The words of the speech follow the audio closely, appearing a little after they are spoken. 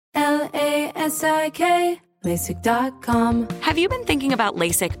LASIK, LASIK.com. Have you been thinking about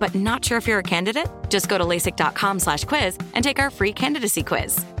LASIK but not sure if you're a candidate? Just go to LASIK.com/quiz and take our free candidacy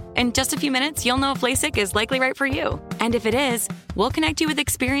quiz. In just a few minutes, you'll know if LASIK is likely right for you. And if it is, we'll connect you with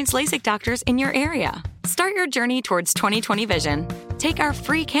experienced LASIK doctors in your area. Start your journey towards 20/20 vision. Take our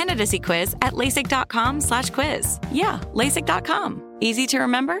free candidacy quiz at LASIK.com/quiz. Yeah, LASIK.com. Easy to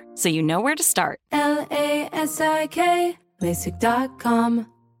remember, so you know where to start. LASIK, LASIK.com.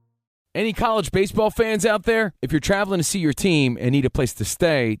 Any college baseball fans out there? If you're traveling to see your team and need a place to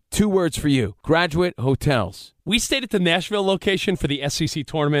stay, 2 words for you: Graduate Hotels. We stayed at the Nashville location for the SEC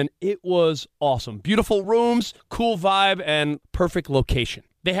tournament. It was awesome. Beautiful rooms, cool vibe, and perfect location.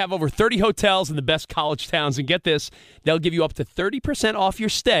 They have over 30 hotels in the best college towns, and get this, they'll give you up to 30% off your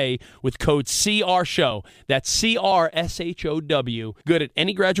stay with code CRSHOW. That's CRSHOW. Good at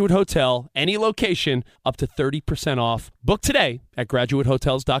any Graduate Hotel, any location, up to 30% off. Book today at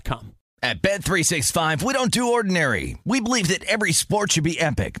graduatehotels.com. At Bet365, we don't do ordinary. We believe that every sport should be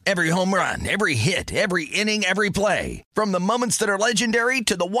epic. Every home run, every hit, every inning, every play. From the moments that are legendary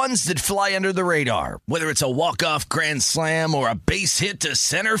to the ones that fly under the radar. Whether it's a walk-off grand slam or a base hit to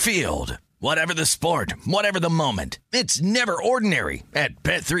center field. Whatever the sport, whatever the moment. It's never ordinary at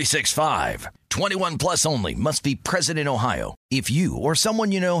Bet365. 21 plus only. Must be present in Ohio. If you or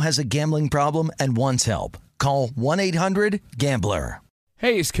someone you know has a gambling problem and wants help, call 1-800-GAMBLER.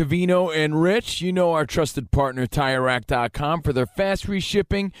 Hey, it's Covino and Rich. You know our trusted partner, TireRack.com, for their fast free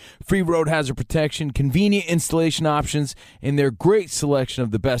shipping, free road hazard protection, convenient installation options, and their great selection of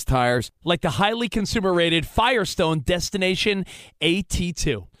the best tires. Like the highly consumer-rated Firestone Destination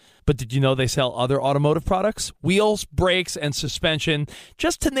AT2. But did you know they sell other automotive products? Wheels, brakes, and suspension,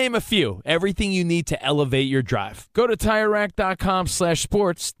 just to name a few. Everything you need to elevate your drive. Go to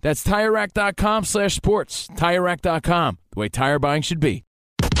TireRack.com/sports. That's TireRack.com/sports. TireRack.com, the way tire buying should be.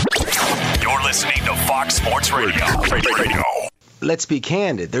 You're listening to Fox Sports Radio. Let's be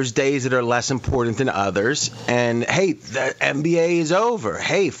candid. There's days that are less important than others. And, hey, the NBA is over.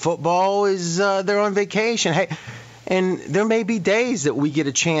 Hey, football is they're on vacation. Hey, and there may be days that we get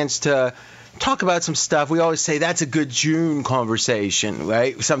a chance to talk about some stuff. We always say that's a good June conversation,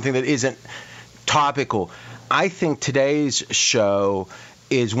 right? Something that isn't topical. I think today's show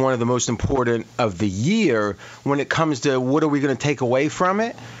is one of the most important of the year when it comes to what are we going to take away from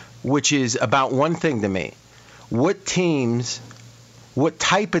it, which is about one thing to me. What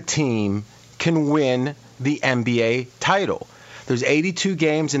type of team can win the NBA title? There's 82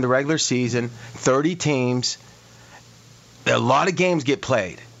 games in the regular season, 30 teams. A lot of games get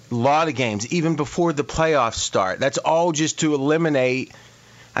played. A lot of games, even before the playoffs start. That's all just to eliminate,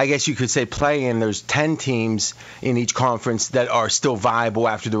 I guess you could say, play-in. There's 10 teams in each conference that are still viable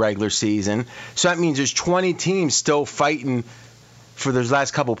after the regular season. So that means there's 20 teams still fighting for those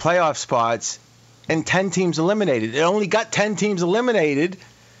last couple playoff spots, and 10 teams eliminated. It only got 10 teams eliminated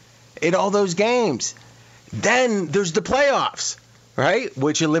in all those games. Then there's the playoffs, right,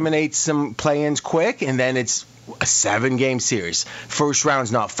 which eliminates some play-ins quick, and then it's a 7-game series. First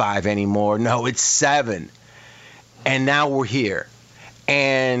round's not 5 anymore. No, it's 7. And now we're here.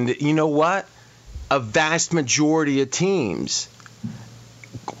 And you know what? A vast majority of teams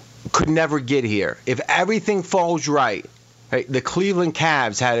could never get here. If everything falls right, the Cleveland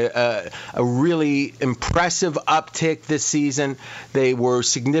Cavs had a really impressive uptick this season. They were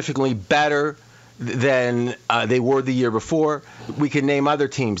significantly better than they were the year before. We can name other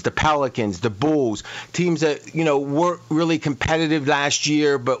teams, the Pelicans, the Bulls, teams that weren't really competitive last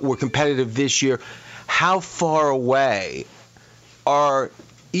year but were competitive this year. How far away are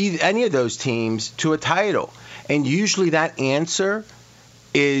any of those teams to a title? And usually that answer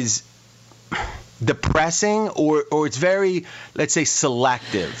is depressing or it's very, let's say,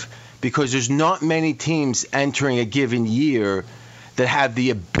 selective, because there's not many teams entering a given year that have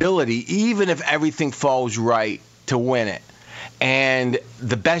the ability, even if everything falls right, to win it. And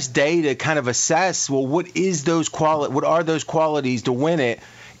the best day to kind of assess, well, what are those qualities to win it,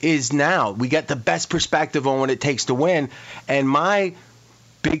 is now. We get the best perspective on what it takes to win. And my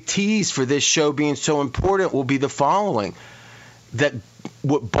big tease for this show being so important will be the following: that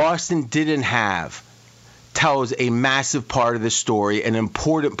what Boston didn't have tells a massive part of the story, an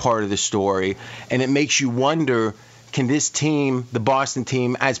important part of the story, and it makes you wonder, can this team, the Boston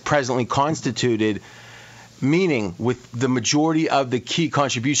team, as presently constituted, meaning with the majority of the key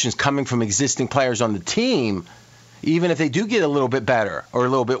contributions coming from existing players on the team, even if they do get a little bit better or a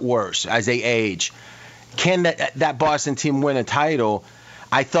little bit worse as they age, can that Boston team win a title?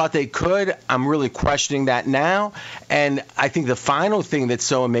 I thought they could. I'm really questioning that now. And I think the final thing that's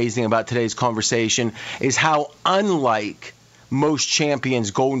so amazing about today's conversation is how unlike most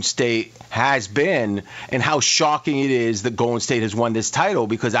champions Golden State has been, and how shocking it is that Golden State has won this title,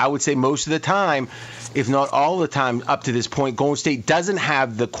 because I would say most of the time, if not all the time up to this point, Golden State doesn't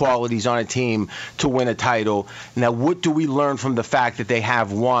have the qualities on a team to win a title. Now, what do we learn from the fact that they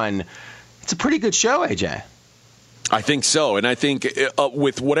have won? It's a pretty good show, AJ. I think so, and I think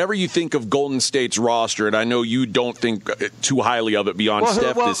with whatever you think of Golden State's roster, and I know you don't think too highly of it beyond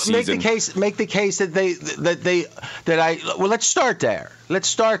Steph this season. Make the case let's start there.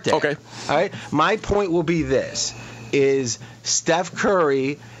 Okay. All right. My point will be this: is Steph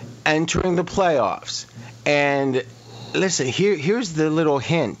Curry entering the playoffs, and listen, here's the little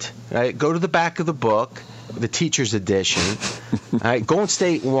hint. Right, go to the back of the book, the teacher's edition. All right, Golden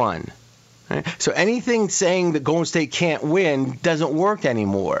State won. So anything saying that Golden State can't win doesn't work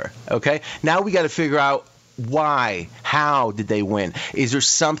anymore, okay? Now we got to figure out why. How did they win? Is there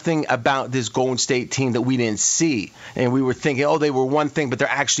something about this Golden State team that we didn't see? And we were thinking, oh, they were one thing, but they're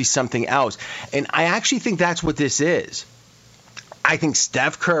actually something else. And I actually think that's what this is. I think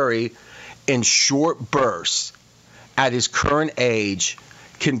Steph Curry, in short bursts, at his current age,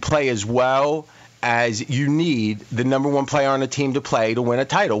 can play as well as you need the number one player on a team to play to win a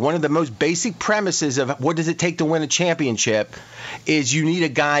title. One of the most basic premises of what does it take to win a championship is you need a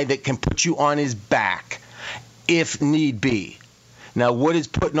guy that can put you on his back if need be. Now, what is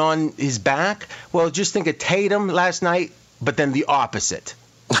putting on his back? Well, just think of Tatum last night, but then the opposite.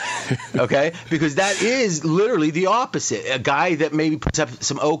 Okay? Because that is literally the opposite. A guy that maybe puts up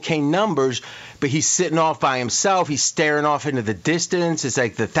some okay numbers, but he's sitting off by himself. He's staring off into the distance. It's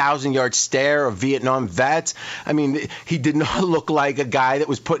like the 1,000-yard stare of Vietnam vets. I mean, he did not look like a guy that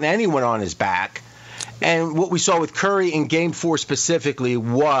was putting anyone on his back. And what we saw with Curry in Game 4 specifically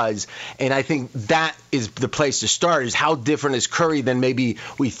was, and I think that is the place to start, is how different is Curry than maybe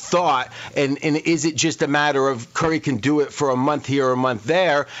we thought? And is it just a matter of Curry can do it for a month here or a month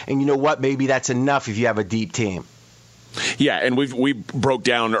there, and you know what? Maybe that's enough if you have a deep team. Yeah, and we broke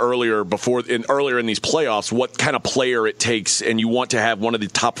down earlier in these playoffs what kind of player it takes, and you want to have one of the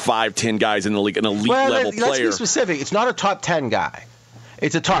top 5-10 guys in the league, an elite level player. Let's be specific. It's not a top 10 guy.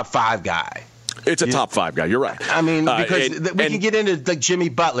 It's a top 5 guy. It's a top 5 guy. You're right. I mean, because we can get into like Jimmy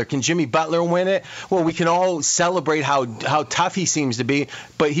Butler. Can Jimmy Butler win it? Well, we can all celebrate how tough he seems to be,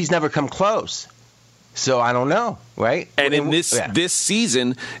 but he's never come close. So I don't know, right? And in this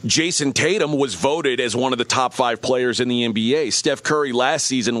season, Jason Tatum was voted as one of the top 5 players in the NBA. Steph Curry last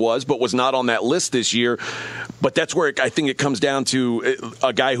season was, but was not on that list this year. But that's where I think it comes down to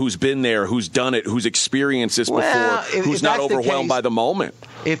a guy who's been there, who's done it, who's experienced this before, who's not overwhelmed by the moment.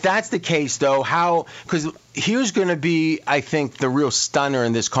 If that's the case, though, how – because here's going to be, I think, the real stunner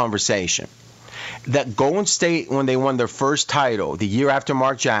in this conversation. That Golden State, when they won their first title, the year after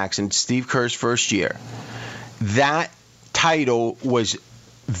Mark Jackson, Steve Kerr's first year, that title was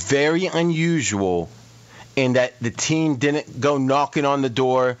very unusual in that the team didn't go knocking on the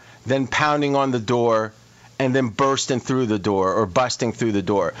door, then pounding on the door, and then bursting through the door or busting through the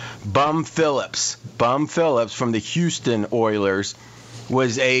door. Bum Phillips from the Houston Oilers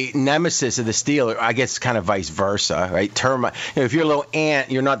was a nemesis of the Steelers. I guess kind of vice versa, right? If you're a little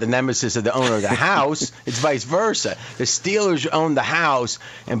ant, you're not the nemesis of the owner of the house. It's vice versa. The Steelers owned the house,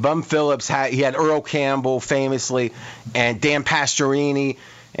 and Bum Phillips had Earl Campbell famously, and Dan Pastorini,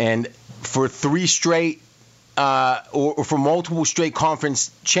 and for 3 straight or for multiple straight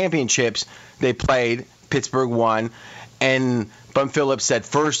conference championships they played. Pittsburgh won, and Bum Phillips said,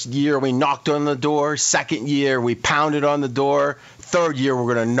 first year we knocked on the door, second year we pounded on the door, third year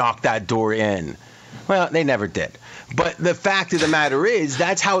we're going to knock that door in. Well, they never did. But the fact of the matter is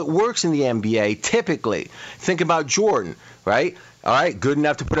that's how it works in the NBA typically. Think about Jordan, right? All right, good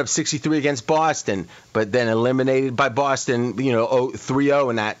enough to put up 63 against Boston, but then eliminated by Boston, 3-0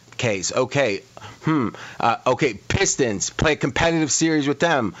 in that case. Okay, Pistons, play a competitive series with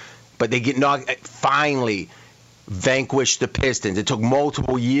them, but they get knocked, finally vanquished the Pistons. It took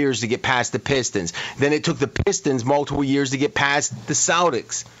multiple years to get past the Pistons. Then it took the Pistons multiple years to get past the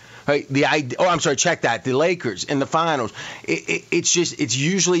Celtics. Right? Check that. The Lakers in the finals. It's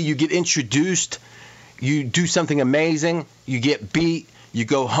usually you get introduced, you do something amazing, you get beat, you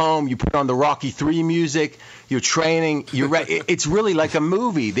go home, you put on the Rocky III music, you're training, you're ready. It's really like a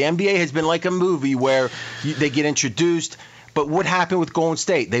movie. The NBA has been like a movie where they get introduced. But what happened with Golden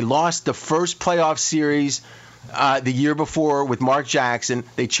State? They lost the first playoff series the year before with Mark Jackson.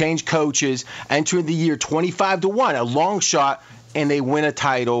 They changed coaches, entered the year 25-1, a long shot, and they win a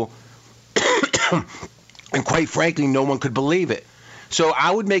title. And quite frankly, no one could believe it. So I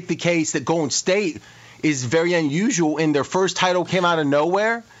would make the case that Golden State is very unusual in their first title came out of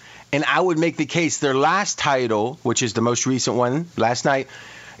nowhere. And I would make the case their last title, which is the most recent one last night,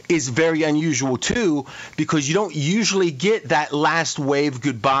 is very unusual too, because you don't usually get that last wave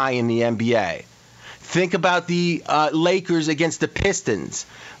goodbye in the NBA. Think about the Lakers against the Pistons,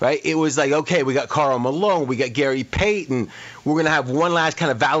 right? It was like, okay, we got Karl Malone, we got Gary Payton. We're going to have one last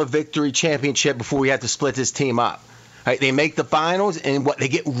kind of valedictory championship before we have to split this team up. Right? They make the finals, and they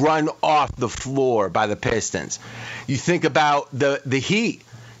get run off the floor by the Pistons. You think about the Heat.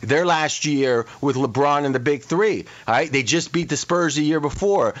 Their last year with LeBron and the Big Three, all right? They just beat the Spurs the year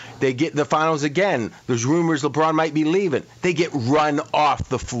before. They get the finals again. There's rumors LeBron might be leaving. They get run off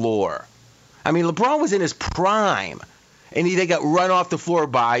the floor. I mean, LeBron was in his prime, and they got run off the floor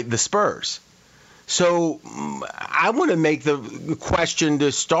by the Spurs. So I want to make the question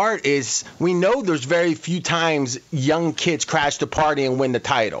to start is, we know there's very few times young kids crash the party and win the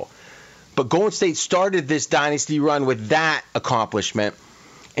title. But Golden State started this dynasty run with that accomplishment.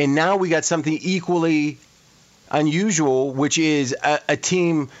 And now we got something equally unusual, which is a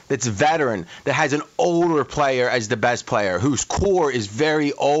team that's veteran, that has an older player as the best player, whose core is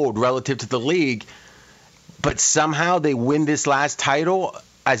very old relative to the league. But somehow they win this last title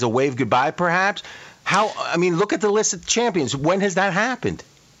as a wave goodbye, perhaps. Look at the list of champions. When has that happened?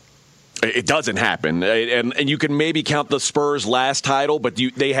 It doesn't happen, and you can maybe count the Spurs' last title, but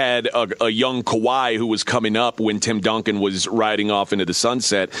they had a young Kawhi who was coming up when Tim Duncan was riding off into the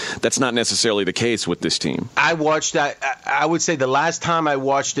sunset. That's not necessarily the case with this team. I watched that. I would say the last time I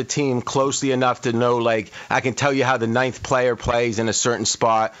watched a team closely enough to know, like, I can tell you how the ninth player plays in a certain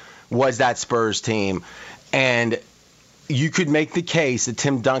spot, was that Spurs team. And you could make the case that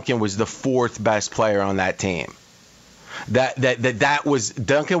Tim Duncan was the fourth best player on that team.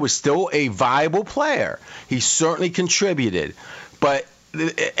 Duncan was still a viable player. He certainly contributed,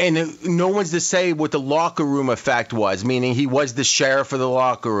 and no one's to say what the locker room effect was, meaning he was the sheriff of the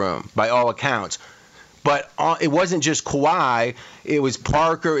locker room by all accounts. But it wasn't just Kawhi. It was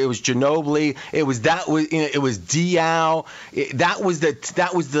Parker. It was Ginobili. It was Diaw.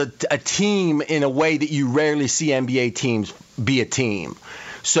 That was a team in a way that you rarely see NBA teams be a team.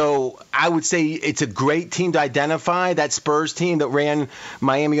 So I would say it's a great team to identify, that Spurs team that ran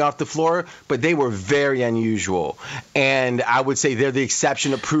Miami off the floor, but they were very unusual. And I would say they're the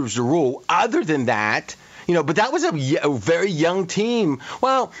exception that proves the rule. Other than that, but that was a very young team.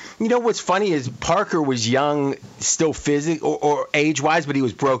 Well, what's funny is Parker was young, still physically or age-wise, but he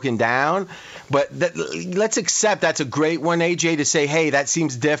was broken down. But let's accept that's a great one, AJ, to say, hey, that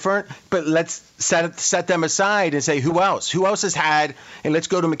seems different. But let's set them aside and say, who else? Who else has had, and let's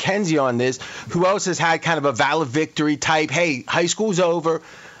go to Mackenzie on this, who else has had kind of a valedictory type, hey, high school's over,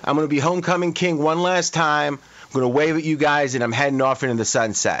 I'm going to be homecoming king one last time, I'm going to wave at you guys, and I'm heading off into the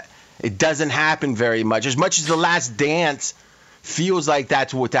sunset. It doesn't happen very much. As much as The Last Dance feels like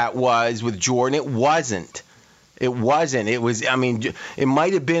that's what that was with Jordan, it wasn't. It wasn't. It was, it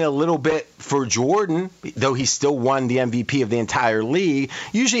might have been a little bit for Jordan, though he still won the MVP of the entire league.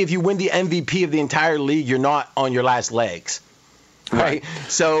 Usually if you win the MVP of the entire league, you're not on your last legs, right?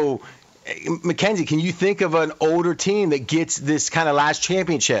 So, Mackenzie, can you think of an older team that gets this kind of last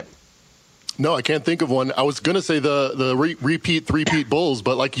championship? No, I can't think of one. I was going to say the repeat, three-peat Bulls,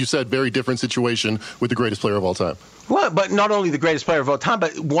 but like you said, very different situation with the greatest player of all time. Well, but not only the greatest player of all time,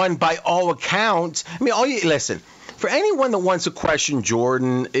 but one by all accounts. Listen, for anyone that wants to question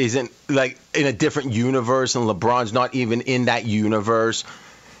Jordan isn't like in a different universe and LeBron's not even in that universe,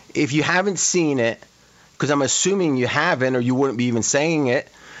 if you haven't seen it, because I'm assuming you haven't or you wouldn't be even saying it,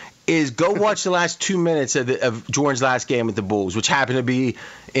 is go watch the last 2 minutes of Jordan's last game with the Bulls, which happened to be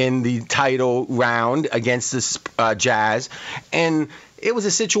in the title round against the Jazz. And it was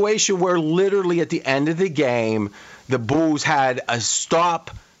a situation where literally at the end of the game, the Bulls had a stop,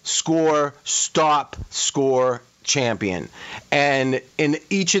 score champion. And in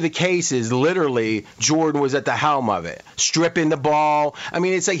each of the cases, literally, Jordan was at the helm of it, stripping the ball.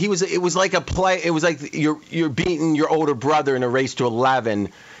 It's like it was like a play. It was like you're beating your older brother in a race to 11,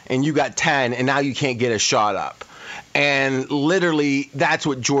 and you got 10, and now you can't get a shot up. And literally, that's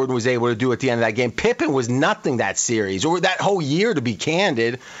what Jordan was able to do at the end of that game. Pippen was nothing that series, or that whole year, to be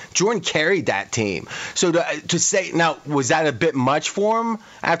candid. Jordan carried that team. So to say, now, was that a bit much for him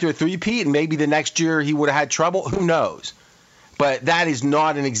after a three-peat, and maybe the next year he would have had trouble? Who knows? But that is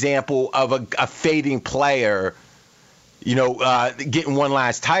not an example of a fading player, getting one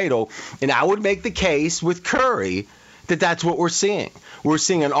last title. And I would make the case with Curry that that's what we're seeing. We're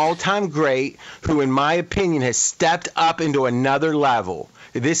seeing an all-time great who, in my opinion, has stepped up into another level.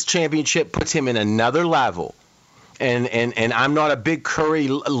 This championship puts him in another level. And I'm not a big Curry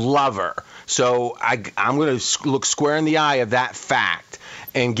lover, so I'm going to look square in the eye of that fact.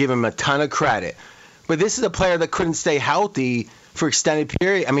 and give him a ton of credit. But this is a player that couldn't stay healthy for extended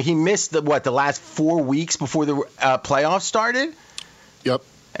period. I mean, he missed the last 4 weeks before the playoffs started? Yep.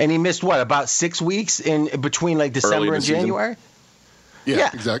 And he missed, about 6 weeks in between, like, December and January? Yeah,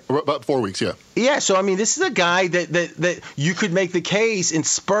 exactly. About 4 weeks, yeah. Yeah, so, I mean, this is a guy that you could make the case in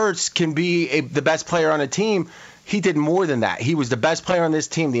spurts can be the best player on a team. He did more than that. He was the best player on this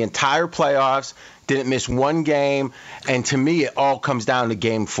team the entire playoffs, didn't miss one game, and to me, it all comes down to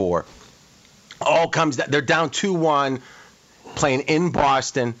Game 4. They're down 2-1, playing in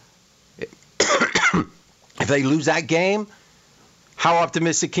Boston. If they lose that game, how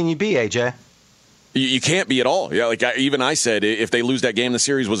optimistic can you be, AJ? You can't be at all. Yeah, like even I said, if they lose that game, the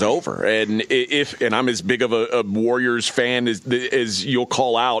series was over. And and I'm as big of a Warriors fan as you'll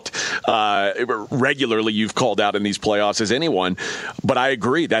call out regularly. You've called out in these playoffs as anyone. But I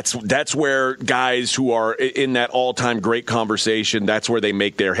agree. That's where guys who are in that all-time great conversation, that's where they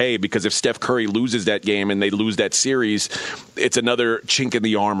make their hay. Because if Steph Curry loses that game and they lose that series, it's another chink in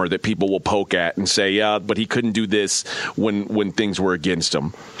the armor that people will poke at and say, yeah, but he couldn't do this when things were against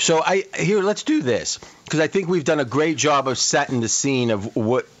him. So let's do this. Because I think we've done a great job of setting the scene of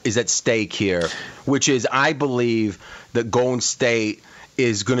what is at stake here, which is I believe that Golden State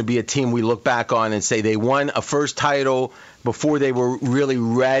is going to be a team we look back on and say they won a first title before they were really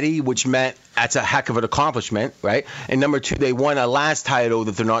ready, which meant that's a heck of an accomplishment, right? And number two, they won a last title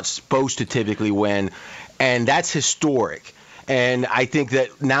that they're not supposed to typically win, and that's historic. And I think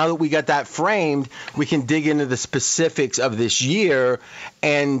that now that we got that framed, we can dig into the specifics of this year.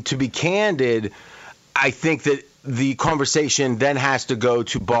 And to be candid, I think that the conversation then has to go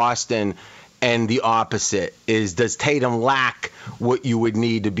to Boston, and the opposite is, does Tatum lack what you would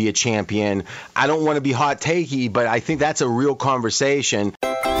need to be a champion? I don't want to be hot takey, but I think that's a real conversation.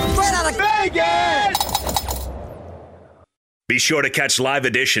 Straight out of Vegas! Be sure to catch live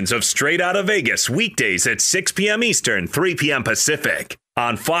editions of Straight Outta Vegas weekdays at 6 p.m. Eastern, 3 p.m. Pacific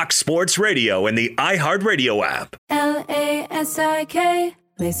on Fox Sports Radio and the iHeartRadio app. LASIK,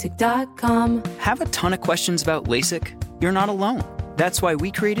 LASIK.com. Have a ton of questions about LASIK? You're not alone. That's why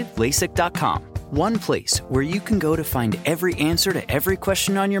we created LASIK.com. One place where you can go to find every answer to every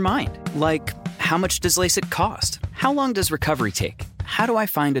question on your mind. Like, how much does LASIK cost? How long does recovery take? How do I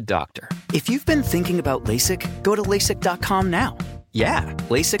find a doctor? If you've been thinking about LASIK, go to LASIK.com now. Yeah,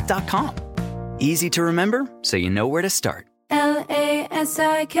 LASIK.com. Easy to remember, so you know where to start.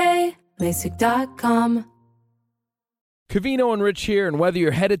 LASIK, LASIK.com. Covino and Rich here, and whether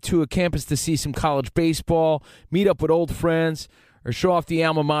you're headed to a campus to see some college baseball, meet up with old friends, or show off the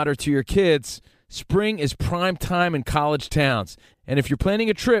alma mater to your kids, spring is prime time in college towns. And if you're planning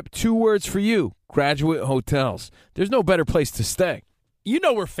a trip, 2 words for you: Graduate Hotels. There's no better place to stay. You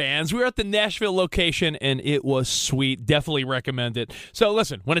know we're fans. We were at the Nashville location, and it was sweet. Definitely recommend it. So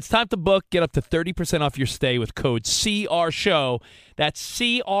listen, when it's time to book, get up to 30% off your stay with code CRSHOW. That's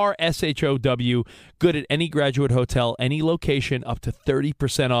CRSHOW. Good at any Graduate Hotel, any location, up to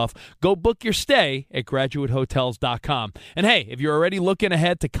 30% off. Go book your stay at graduatehotels.com. And hey, if you're already looking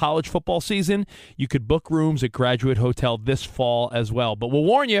ahead to college football season, you could book rooms at Graduate Hotel this fall as well. But we'll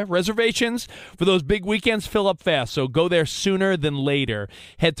warn you, reservations for those big weekends fill up fast, so go there sooner than later.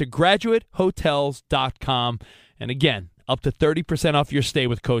 Head to graduatehotels.com. And again, up to 30% off your stay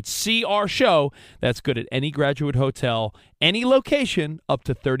with code CRSHOW. That's good at any Graduate Hotel, any location, up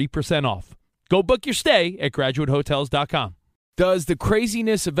to 30% off. Go book your stay at graduatehotels.com. Does the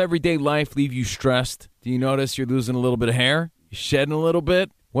craziness of everyday life leave you stressed? Do you notice you're losing a little bit of hair? You're shedding a little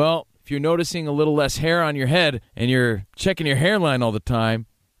bit? Well, if you're noticing a little less hair on your head and you're checking your hairline all the time,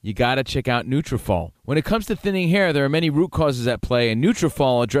 you got to check out Nutrafol. When it comes to thinning hair, there are many root causes at play, and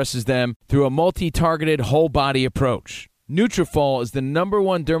Nutrafol addresses them through a multi-targeted whole-body approach. Nutrafol is the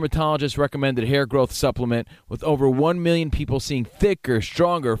 #1 dermatologist-recommended hair growth supplement, with over 1 million people seeing thicker,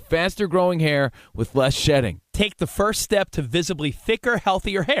 stronger, faster-growing hair with less shedding. Take the first step to visibly thicker,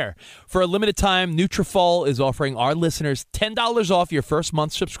 healthier hair. For a limited time, Nutrafol is offering our listeners $10 off your first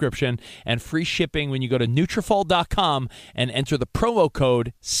month subscription and free shipping when you go to Nutrafol.com and enter the promo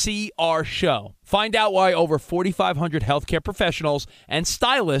code CRSHOW. Find out why over 4,500 healthcare professionals and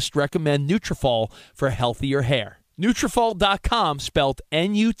stylists recommend Nutrafol for healthier hair. Nutrafol.com, spelled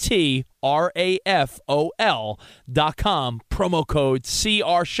Nutrafol.com, promo code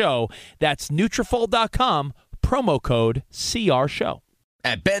CRSHOW. That's Nutrafol.com, promo code CRSHOW.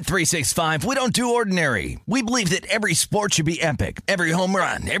 At Bet365, we don't do ordinary. We believe that every sport should be epic. Every home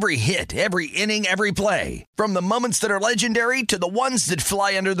run, every hit, every inning, every play. From the moments that are legendary to the ones that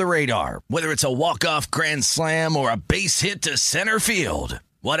fly under the radar. Whether it's a walk-off grand slam or a base hit to center field.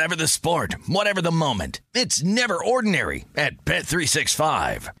 Whatever the sport, whatever the moment, it's never ordinary at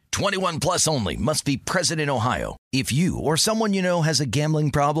Bet365. 21 plus only. Must be present in Ohio. If you or someone you know has a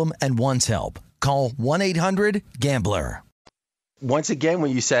gambling problem and wants help, call 1-800-GAMBLER. Once again, when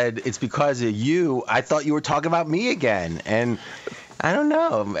you said it's because of you, I thought you were talking about me again. And I don't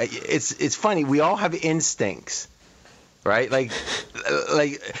know. It's funny. We all have instincts, right? Like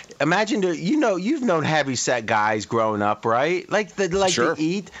imagine, you've known heavy set guys growing up, right? Sure. To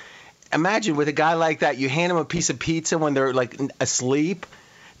eat. Imagine with a guy like that, you hand him a piece of pizza when they're like asleep.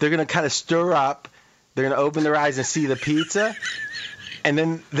 They're going to kind of stir up. They're going to open their eyes and see the pizza. And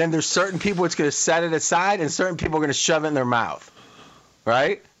then there's certain people it's going to set it aside, and certain people are going to shove it in their mouth.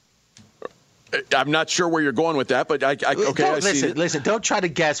 Right? I'm not sure where you're going with that, but I see it. Listen, don't try to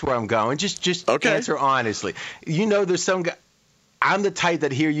guess where I'm going. Just answer honestly. There's some guy. I'm the type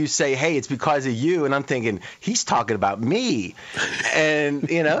that hear you say, hey, it's because of you, and I'm thinking, he's talking about me. And,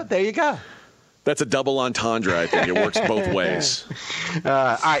 there you go. That's a double entendre, I think. It works both ways. All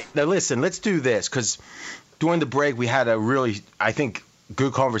right, now listen, let's do this, because during the break we had a really, I think,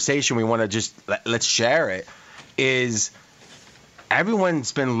 good conversation. We want to just, let's share it, is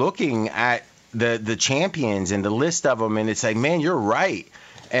everyone's been looking at the champions and the list of them, and it's like, man, you're right.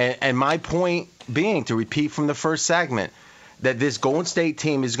 And my point being, to repeat from the first segment, that this Golden State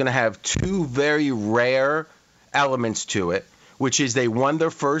team is going to have two very rare elements to it, which is they won their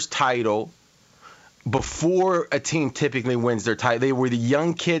first title before a team typically wins their title. They were the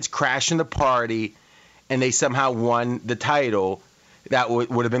young kids crashing the party, and they somehow won the title. That would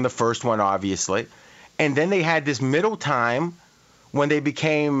have been the first one, obviously. And then they had this middle time when they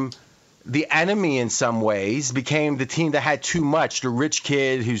became the enemy in some ways, became the team that had too much, the rich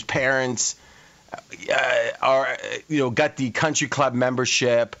kid whose parents got the country club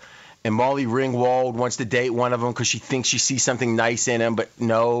membership, and Molly Ringwald wants to date one of them because she thinks she sees something nice in him, but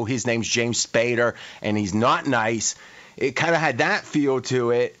no, his name's James Spader, and he's not nice. It kind of had that feel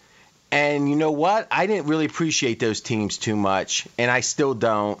to it, and you know what? I didn't really appreciate those teams too much, and I still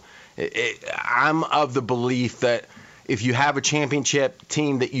don't. I'm of the belief that if you have a championship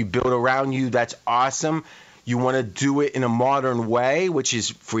team that you build around you, that's awesome. You want to do it in a modern way, which is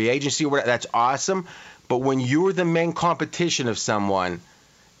free agency or whatever, that's awesome. But when you're the main competition of someone,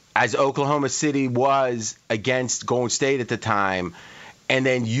 as Oklahoma City was against Golden State at the time, and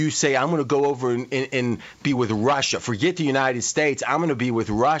then you say, I'm going to go over and be with Russia. Forget the United States. I'm going to be with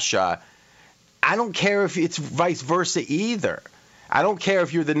Russia. I don't care if it's vice versa either. I don't care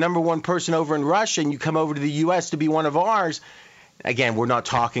if you're the number one person over in Russia and you come over to the U.S. to be one of ours. Again, we're not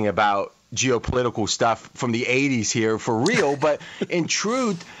talking about geopolitical stuff from the 80s here for real, but in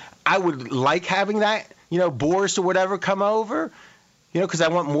truth, I would like having that, Boris or whatever come over, because I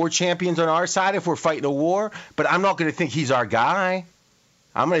want more champions on our side if we're fighting a war, but I'm not going to think he's our guy.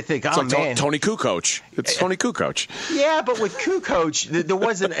 I'm going to think, man. Tony Kukoc. It's Tony Kukoc. Yeah, but with Kukoc, there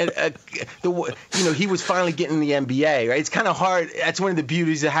wasn't he was finally getting the NBA, right? It's kind of hard. That's one of the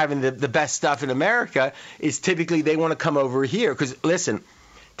beauties of having the best stuff in America is typically they want to come over here. Because, listen,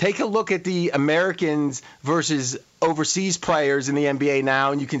 take a look at the Americans versus overseas players in the NBA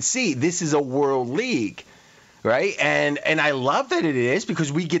now, and you can see this is a world league, right? And I love that it is because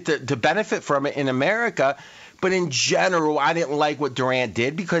we get to benefit from it in America. But in general, I didn't like what Durant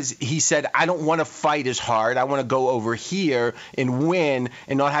did because he said, I don't want to fight as hard. I want to go over here and win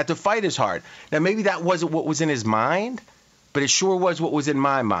and not have to fight as hard. Now, maybe that wasn't what was in his mind, but it sure was what was in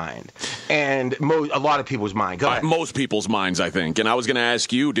my mind and a lot of people's mind. Go ahead. Most people's minds, I think. And I was going to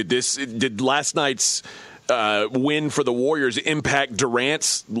ask you, did last night's win for the Warriors impact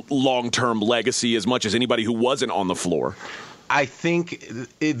Durant's long-term legacy as much as anybody who wasn't on the floor? I think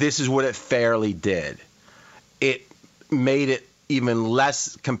this is what it fairly did. It made it even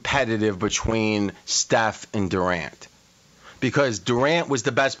less competitive between Steph and Durant because Durant was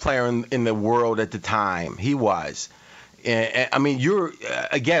the best player in the world at the time. He was. I mean,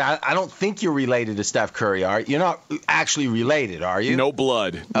 I don't think you're related to Steph Curry, are you? You're not actually related, are you? No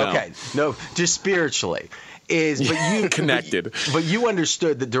blood. No. Okay. No, just spiritually. But you connected. But you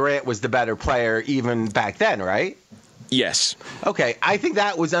understood that Durant was the better player even back then, right? Yes. Okay. I think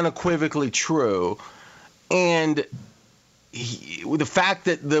that was unequivocally true. And the fact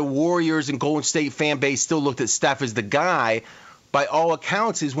that the Warriors and Golden State fan base still looked at Steph as the guy, by all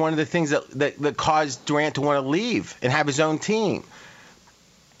accounts, is one of the things that caused Durant to want to leave and have his own team.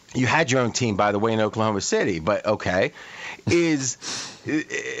 You had your own team, by the way, in Oklahoma City, but okay.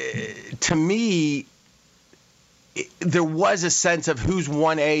 To me, there was a sense of who's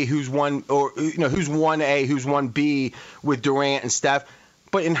 1A, who's 1A, who's 1B with Durant and Steph.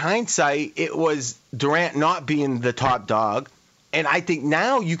 But in hindsight, it was Durant not being the top dog. And I think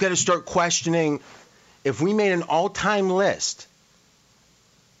now you got to start questioning if we made an all-time list,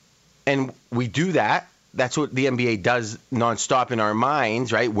 and we do that. That's what the NBA does nonstop in our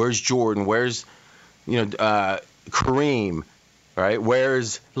minds, right? Where's Jordan? Where's Kareem? Right?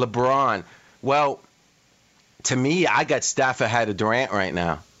 Where's LeBron? Well, to me, I got Steph ahead of Durant right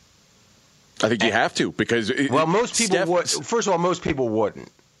now. I think you have to because most people would. First of all, most people wouldn't.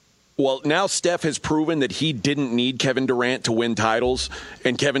 Well, now Steph has proven that he didn't need Kevin Durant to win titles,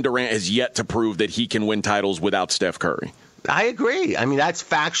 and Kevin Durant has yet to prove that he can win titles without Steph Curry. I agree. I mean, that's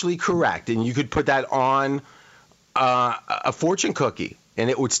factually correct, and you could put that on a fortune cookie,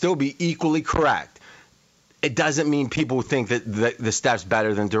 and it would still be equally correct. It doesn't mean people think that the Steph's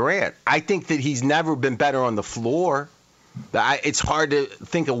better than Durant. I think that he's never been better on the floor. It's hard to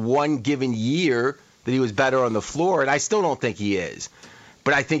think of one given year that he was better on the floor, and I still don't think he is.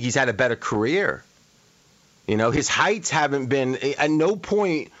 But I think he's had a better career. You know, his heights haven't been – at no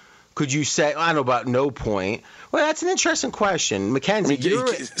point could you say – I don't know about no point. Well, that's an interesting question. Mackenzie,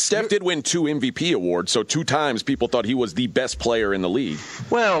 Steph did win 2 MVP awards, so 2 times people thought he was the best player in the league.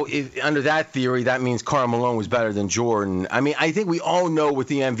 Well, under that theory, that means Karl Malone was better than Jordan. I mean, I think we all know with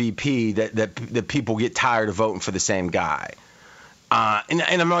the MVP that people get tired of voting for the same guy. And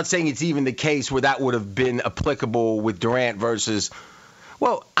I'm not saying it's even the case where that would have been applicable with Durant versus –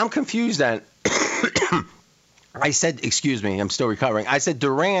 well, I'm confused then. I said, excuse me, I'm still recovering. I said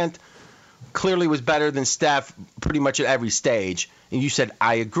Durant clearly was better than Steph pretty much at every stage. And you said,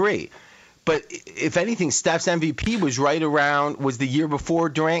 I agree. But if anything, Steph's MVP was the year before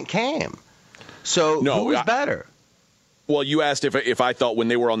Durant came. So who was better? Well, you asked if I thought when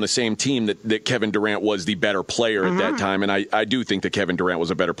they were on the same team that Kevin Durant was the better player at that time, and I do think that Kevin Durant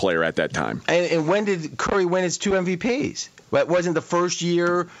was a better player at that time. And when did Curry win his 2 MVPs? It wasn't the first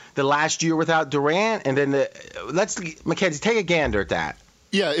year, the last year without Durant, and then Mackenzie, take a gander at that.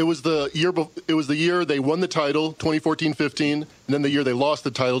 Yeah, it was the year they won the title, 2014-15, and then the year they lost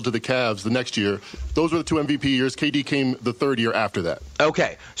the title to the Cavs the next year. Those were the 2 MVP years. KD came the third year after that.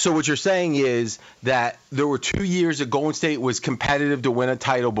 Okay, so what you're saying is that there were 2 years that Golden State was competitive to win a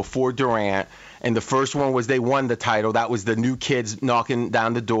title before Durant, and the first one was they won the title. That was the new kids knocking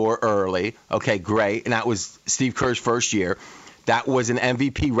down the door early. Okay, great, and that was Steve Kerr's first year. That was an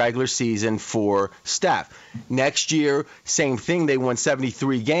MVP regular season for Steph. Next year, same thing. They won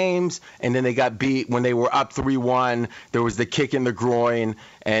 73 games, and then they got beat when they were up 3-1. There was the kick in the groin,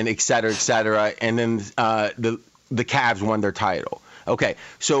 and et cetera, et cetera. And then the Cavs won their title. Okay,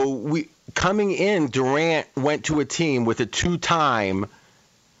 so coming in, Durant went to a team with a 2-time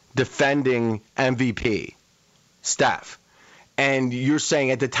defending MVP, Steph. And you're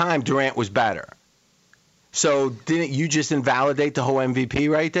saying at the time Durant was better. So didn't you just invalidate the whole MVP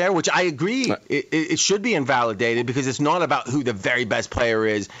right there? Which I agree. It should be invalidated because it's not about who the very best player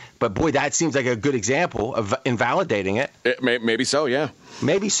is. But, boy, that seems like a good example of invalidating it. Maybe so, yeah.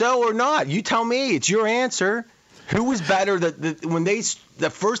 Maybe so or not. You tell me. It's your answer. Who was better the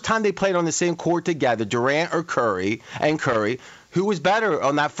first time they played on the same court together, Durant or Curry, who was better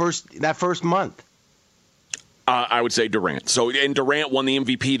on that first month? I would say Durant. And Durant won the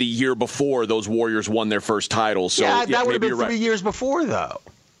MVP the year before those Warriors won their first title. So that would have been 3 years before, though.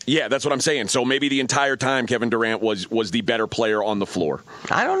 Yeah, that's what I'm saying. So maybe the entire time Kevin Durant was the better player on the floor.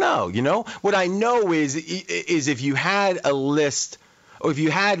 I don't know. You know, what I know is if you had a list, or if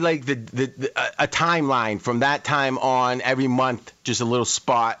you had like a timeline from that time on every month, just a little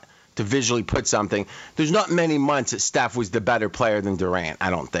spot to visually put something. There's not many months that Steph was the better player than Durant. I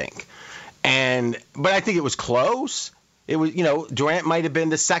don't think. But I think it was close. It was, Durant might have been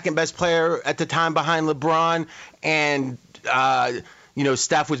the second best player at the time behind LeBron, and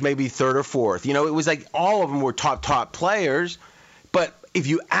Steph was maybe third or fourth. It was like all of them were top players. But if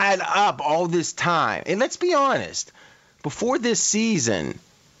you add up all this time, and let's be honest, before this season,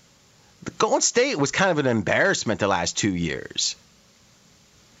 the Golden State was kind of an embarrassment the last 2 years.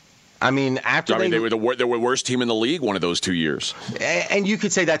 I mean, they were the worst team in the league one of those 2 years. And you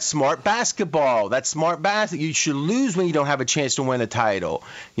could say that's smart basketball. That's smart basketball. You should lose when you don't have a chance to win a title.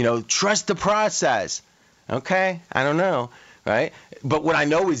 Trust the process. Okay? I don't know, right? But what I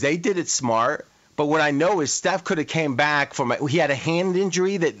know is they did it smart. But what I know is Steph could have came back he had a hand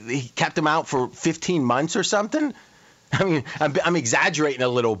injury that he kept him out for 15 months or something. I mean, I'm exaggerating a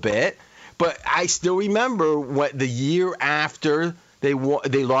little bit. But I still remember the year after they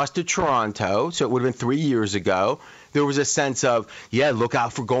lost to Toronto, so it would have been 3 years ago. There was a sense of, look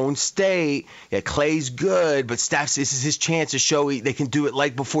out for Golden State. Yeah, Clay's good, but this is his chance to show they can do it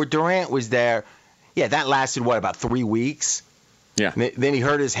like before Durant was there. Yeah, that lasted, about 3 weeks? Yeah. Then he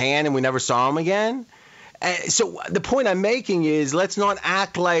hurt his hand and we never saw him again. So the point I'm making is let's not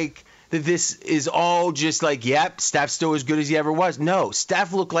act like that this is all just like, yep, Steph's still as good as he ever was. No,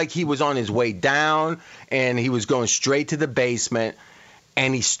 Steph looked like he was on his way down and he was going straight to the basement.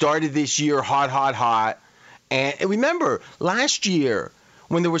 And he started this year hot. And remember, last year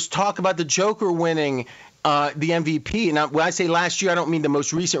when there was talk about the Joker winning the MVP, and when I say last year, I don't mean the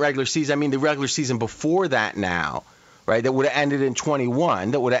most recent regular season. I mean the regular season before that now, right? That would have ended in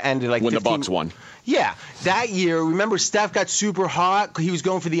 21. That would have ended like when 15, the Bucks won. Yeah, that year, remember Steph got super hot. He was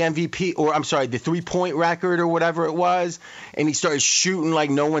going for the MVP, or I'm sorry, the three-point record or whatever it was, and he started shooting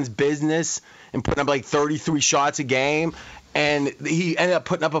like no one's business and putting up like 33 shots a game. And he ended up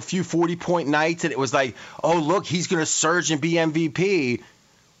putting up a few 40-point nights, and it was like, oh, look, he's going to surge and be MVP.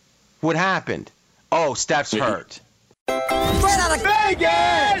 What happened? Oh, Steph's hurt. Straight out of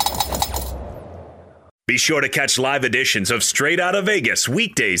Vegas! Be sure to catch live editions of Straight Outta Vegas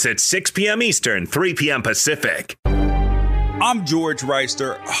weekdays at 6 p.m. Eastern, 3 p.m. Pacific. I'm George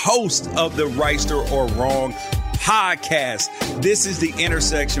Reister, host of the Reister or Wrong podcast. This is the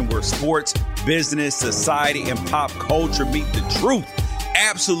intersection where sports, business, society, and pop culture meet the truth.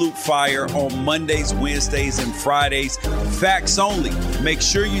 Absolute fire on Mondays, Wednesdays, and Fridays. Facts only. Make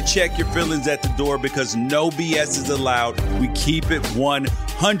sure you check your feelings at the door because no BS is allowed. We keep it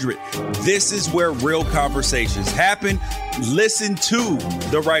 100. This is where real conversations happen. Listen to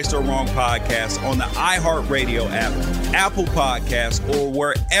the Right or Wrong podcast on the iHeartRadio app, Apple Podcasts, or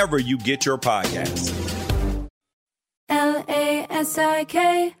wherever you get your podcasts.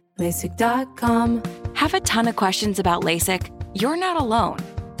 LASIK, LASIK.com. Have a ton of questions about LASIK? You're not alone.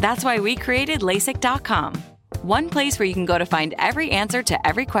 That's why we created LASIK.com. One place where you can go to find every answer to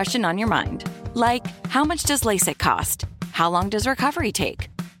every question on your mind. Like, how much does LASIK cost? How long does recovery take?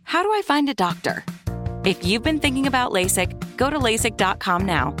 How do I find a doctor? If you've been thinking about LASIK, go to LASIK.com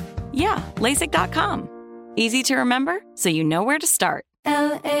now. Yeah, LASIK.com. Easy to remember, so you know where to start.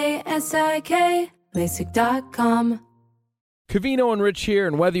 LASIK, LASIK.com. Covino and Rich here,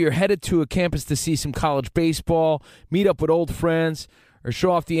 and whether you're headed to a campus to see some college baseball, meet up with old friends, or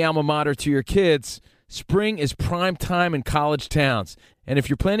show off the alma mater to your kids, spring is prime time in college towns. And if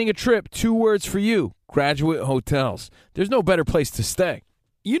you're planning a trip, 2 words for you: Graduate Hotels. There's no better place to stay.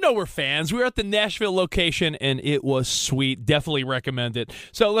 You know we're fans. We were at the Nashville location, and it was sweet. Definitely recommend it.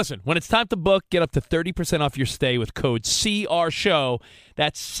 So listen, when it's time to book, get up to 30% off your stay with code CRSHOW.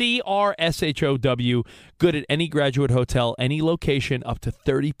 That's CRSHOW. Good at any Graduate Hotel, any location, up to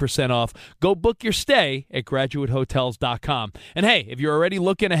 30% off. Go book your stay at graduatehotels.com. And hey, if you're already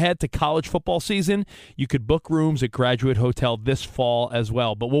looking ahead to college football season, you could book rooms at Graduate Hotel this fall as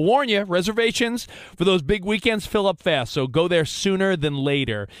well. But we'll warn you, reservations for those big weekends fill up fast, so go there sooner than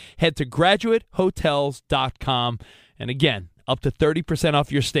later. Head to graduatehotels.com. And again, up to 30%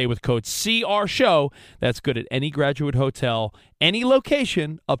 off your stay with code CRSHOW. That's good at any Graduate Hotel, any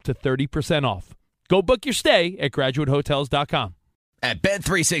location, up to 30% off. Go book your stay at graduatehotels.com. At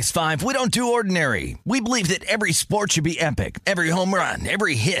Bet365, we don't do ordinary. We believe that every sport should be epic. Every home run,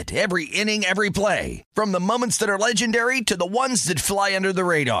 every hit, every inning, every play. From the moments that are legendary to the ones that fly under the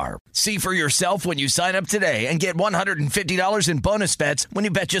radar. See for yourself when you sign up today and get $150 in bonus bets when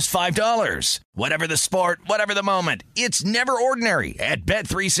you bet just $5. Whatever the sport, whatever the moment, it's never ordinary at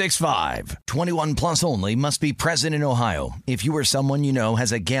Bet365. 21 plus only. Must be present in Ohio. If you or someone you know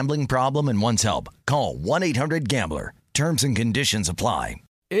has a gambling problem and wants help, call 1-800-GAMBLER. Terms and conditions apply.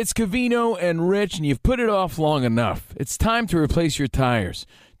 It's Covino and Rich, and you've put it off long enough. It's time to replace your tires.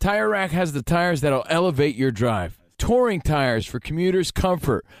 Tire Rack has the tires that'll elevate your drive. Touring tires for commuters'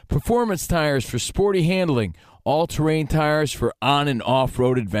 comfort. Performance tires for sporty handling. All-terrain tires for on- and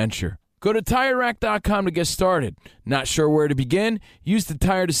off-road adventure. Go to TireRack.com to get started. Not sure where to begin? Use the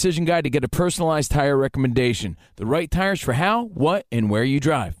Tire Decision Guide to get a personalized tire recommendation. The right tires for how, what, and where you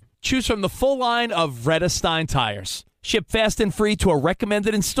drive. Choose from the full line of Vredestein tires. Ship fast and free to a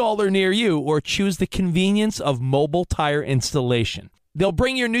recommended installer near you, or choose the convenience of mobile tire installation. They'll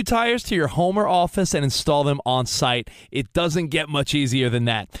bring your new tires to your home or office and install them on site. It doesn't get much easier than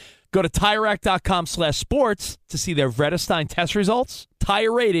that. Go to TireRack.com/sports to see their Vredestein test results,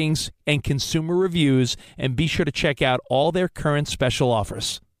 tire ratings, and consumer reviews, and be sure to check out all their current special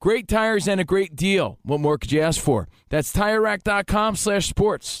offers. Great tires and a great deal. What more could you ask for? That's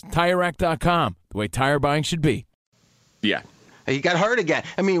TireRack.com/sports. TireRack.com, the way tire buying should be. Yeah. He got hurt again.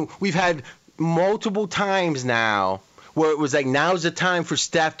 I mean, we've had multiple times now where it was like, now's the time for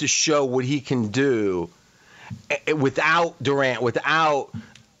Steph to show what he can do without Durant, without,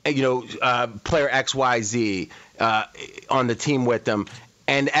 player XYZ on the team with them.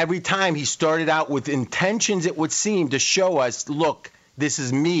 And every time he started out with intentions, it would seem, to show us, look, this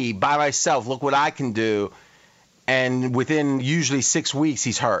is me by myself. Look what I can do. And within usually 6 weeks,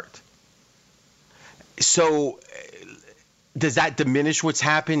 he's hurt. So does that diminish what's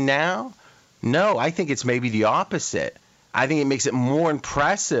happened now? No, I think it's maybe the opposite. I think it makes it more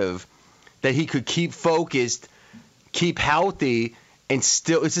impressive that he could keep focused, keep healthy, and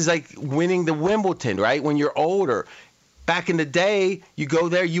still, this is like winning the Wimbledon, right? When you're older. Back in the day, you go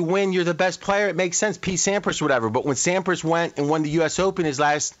there, you win, you're the best player. It makes sense. Pete Sampras, whatever. But when Sampras went and won the U.S. Open his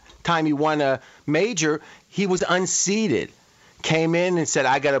last time he won a major, he was unseeded. Came in and said,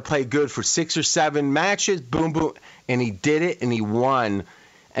 I got to play good for 6 or 7 matches. Boom, boom. And he did it, and he won.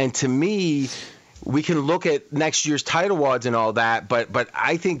 And to me, we can look at next year's title odds and all that, but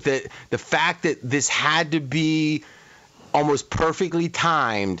I think that the fact that this had to be almost perfectly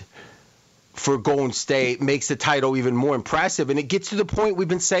timed for Golden State makes the title even more impressive. And it gets to the point we've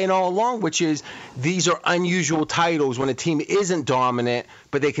been saying all along, which is these are unusual titles when a team isn't dominant,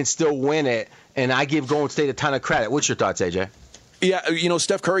 but they can still win it. And I give Golden State a ton of credit. What's your thoughts, AJ? Yeah,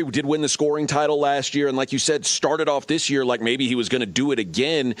 Steph Curry did win the scoring title last year, and like you said, started off this year like maybe he was going to do it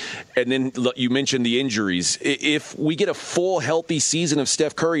again, and then you mentioned the injuries. If we get a full, healthy season of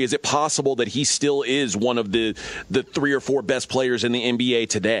Steph Curry, is it possible that he still is one of the 3 or 4 best players in the NBA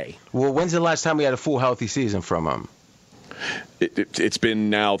today? Well, when's the last time we had a full, healthy season from him? It's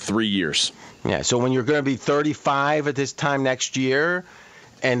been now 3 years. Yeah, so when you're going to be 35 at this time next year,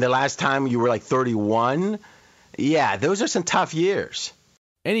 and the last time you were like 31, yeah, those are some tough years.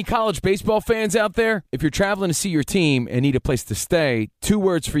 Any college baseball fans out there? If you're traveling to see your team and need a place to stay, 2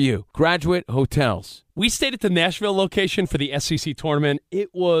 words for you: Graduate Hotels. We stayed at the Nashville location for the SEC tournament. It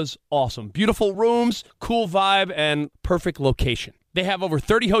was awesome. Beautiful rooms, cool vibe, and perfect location. They have over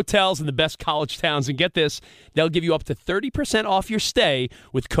 30 hotels in the best college towns, and get this, they'll give you up to 30% off your stay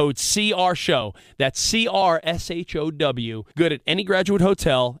with code CRSHOW. That's CRSHOW. Good at any Graduate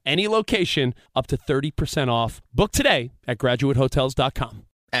Hotel, any location, up to 30% off. Book today at graduatehotels.com.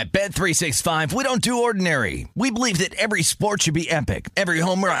 At Bet365, we don't do ordinary. We believe that every sport should be epic. Every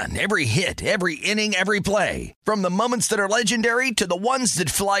home run, every hit, every inning, every play. From the moments that are legendary to the ones that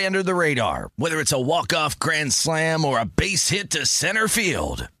fly under the radar. Whether it's a walk-off grand slam or a base hit to center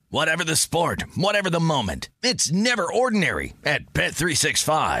field. Whatever the sport, whatever the moment. It's never ordinary at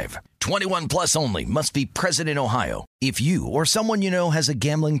Bet365. 21 plus only. Must be present in Ohio. If you or someone you know has a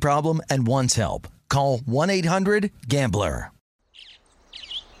gambling problem and wants help, call 1-800-GAMBLER.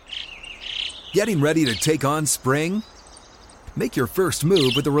 Getting ready to take on spring? Make your first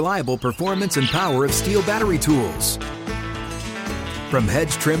move with the reliable performance and power of Steel battery tools. From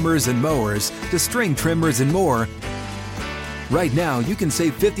hedge trimmers and mowers to string trimmers and more, right now you can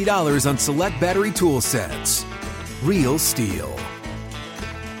save $50 on select battery tool sets. Real Steel.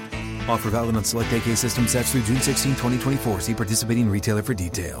 Offer valid on select AK system sets through June 16, 2024. See participating retailer for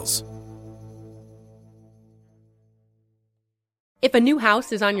details. If a new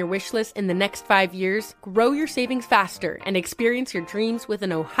house is on your wish list in the next 5 years, grow your savings faster and experience your dreams with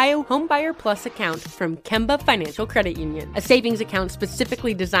an Ohio Homebuyer Plus account from Kemba Financial Credit Union. A savings account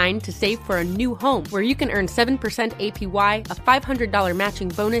specifically designed to save for a new home where you can earn 7% APY, a $500 matching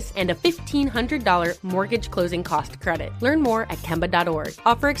bonus, and a $1,500 mortgage closing cost credit. Learn more at Kemba.org.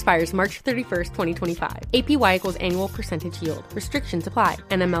 Offer expires March 31st, 2025. APY equals annual percentage yield. Restrictions apply.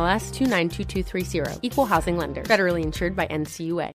 NMLS 292230. Equal housing lender. Federally insured by NCUA.